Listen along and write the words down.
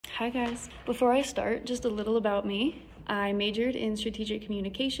Hi guys. Before I start, just a little about me. I majored in strategic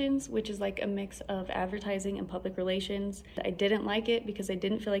communications, which is like a mix of advertising and public relations. I didn't like it because I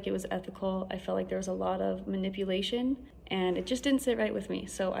didn't feel like it was ethical. I felt like there was a lot of manipulation and it just didn't sit right with me.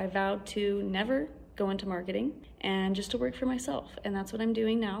 So I vowed to never go into marketing and just to work for myself. And that's what I'm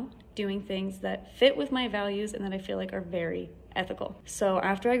doing now, doing things that fit with my values and that I feel like are very ethical. So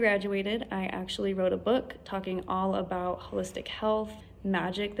after I graduated, I actually wrote a book talking all about holistic health,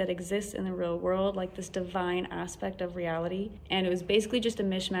 magic that exists in the real world, like this divine aspect of reality. And it was basically just a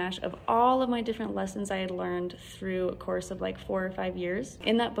mishmash of all of my different lessons I had learned through a course of like 4 or 5 years.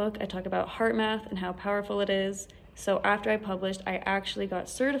 In that book, I talk about heart math and how powerful it is. So after I published, I actually got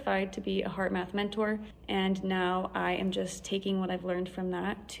certified to be a heart math mentor. And now I am just taking what I've learned from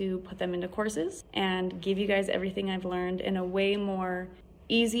that to put them into courses and give you guys everything I've learned in a way more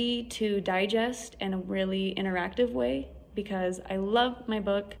easy to digest and a really interactive way, because I love my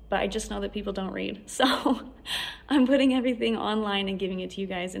book, but I just know that people don't read. So I'm putting everything online and giving it to you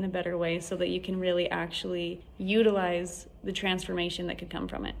guys in a better way so that you can really actually utilize the transformation that could come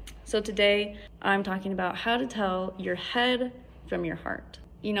from it. So today I'm talking about how to tell your head from your heart.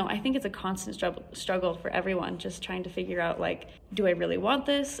 You know, I think it's a constant struggle for everyone, just trying to figure out, like, do I really want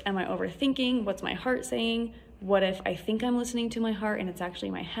this? Am I overthinking? What's my heart saying? What if I think I'm listening to my heart and it's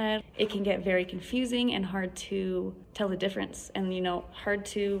actually my head? It can get very confusing and hard to tell the difference and, hard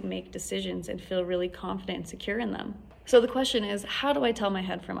to make decisions and feel really confident and secure in them. So the question is, how do I tell my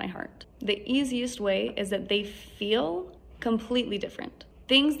head from my heart? The easiest way is that they feel completely different.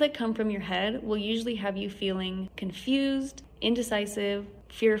 Things that come from your head will usually have you feeling confused, indecisive,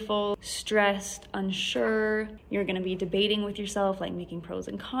 fearful, stressed, unsure. You're going to be debating with yourself, like making pros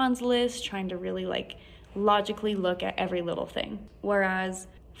and cons lists, trying to really logically look at every little thing. Whereas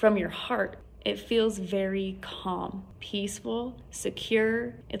from your heart, it feels very calm, peaceful,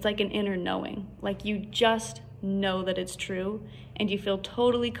 secure. It's like an inner knowing. Like you just know that it's true and you feel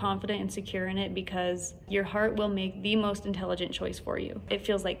totally confident and secure in it because your heart will make the most intelligent choice for you. It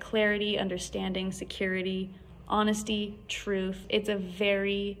feels like clarity, understanding, security, honesty, truth. It's a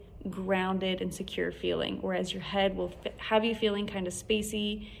very grounded and secure feeling, whereas your head will have you feeling kind of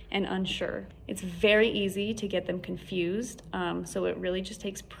spacey and unsure. It's very easy to get them confused, so it really just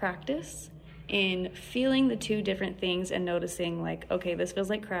takes practice in feeling the two different things and noticing, like, okay, this feels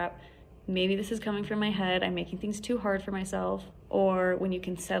like crap. Maybe this is coming from my head. I'm making things too hard for myself. Or when you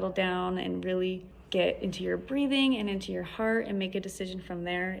can settle down and really get into your breathing and into your heart and make a decision from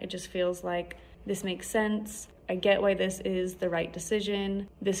there, it just feels like this makes sense. I get why this is the right decision.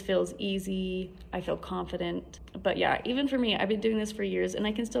 This feels easy. I feel confident. But yeah, even for me, I've been doing this for years and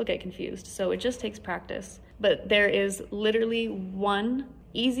I can still get confused. So it just takes practice. But there is literally one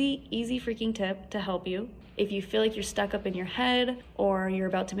easy freaking tip to help you. If you feel like you're stuck up in your head or you're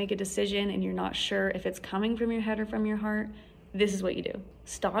about to make a decision and you're not sure if it's coming from your head or from your heart, this is what you do.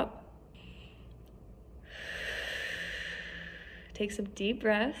 Stop. Take some deep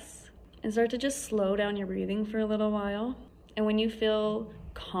breaths. And start to just slow down your breathing for a little while. And when you feel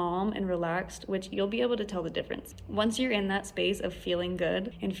calm and relaxed, which you'll be able to tell the difference. Once you're in that space of feeling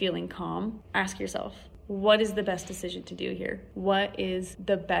good and feeling calm, ask yourself, what is the best decision to do here? What is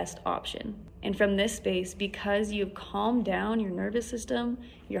the best option? And from this space, because you've calmed down your nervous system,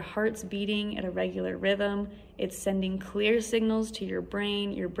 your heart's beating at a regular rhythm, it's sending clear signals to your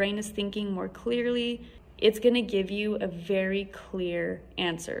brain is thinking more clearly, it's going to give you a very clear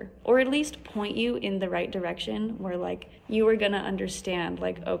answer, or at least point you in the right direction where you are going to understand,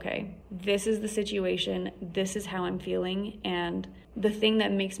 okay, this is the situation, this is how I'm feeling, and the thing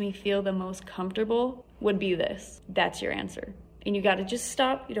that makes me feel the most comfortable would be this. That's your answer. And you got to just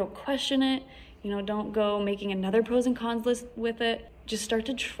stop. You don't question it. Don't go making another pros and cons list with it. Just start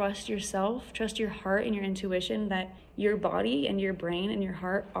to trust yourself, trust your heart and your intuition that your body and your brain and your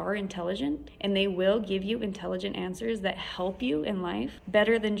heart are intelligent and they will give you intelligent answers that help you in life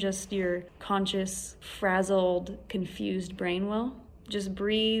better than just your conscious, frazzled, confused brain will. Just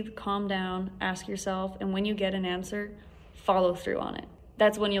breathe, calm down, ask yourself, and when you get an answer, follow through on it.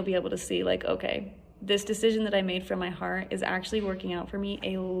 That's when you'll be able to see, okay, this decision that I made from my heart is actually working out for me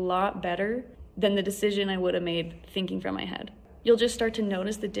a lot better than the decision I would have made thinking from my head. You'll just start to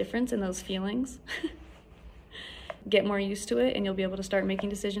notice the difference in those feelings. Get more used to it and you'll be able to start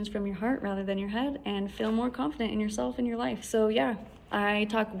making decisions from your heart rather than your head and feel more confident in yourself and your life. So yeah, I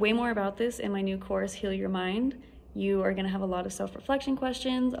talk way more about this in my new course, Heal Your Mind. You are gonna have a lot of self-reflection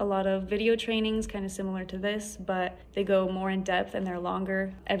questions, a lot of video trainings kind of similar to this, but they go more in depth and they're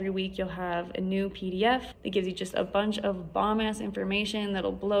longer. Every week you'll have a new PDF that gives you just a bunch of bomb-ass information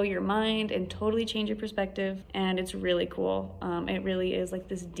that'll blow your mind and totally change your perspective, and it's really cool. It really is like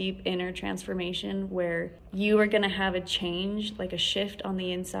this deep inner transformation where you are gonna have a change, like a shift on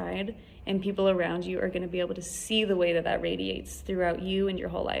the inside, and people around you are gonna be able to see the way that that radiates throughout you and your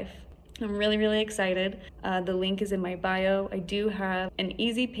whole life. I'm really, really excited. The link is in my bio. I do have an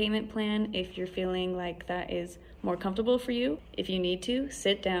easy payment plan if you're feeling like that is more comfortable for you. If you need to,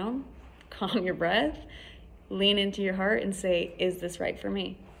 sit down, calm your breath, lean into your heart and say, is this right for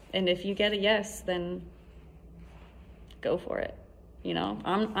me? And if you get a yes, then go for it. You know,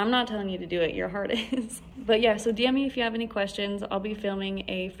 I'm not telling you to do it, your heart is. But yeah, so DM me if you have any questions. I'll be filming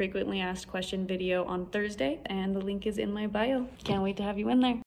a frequently asked question video on Thursday, and the link is in my bio. Can't wait to have you in there.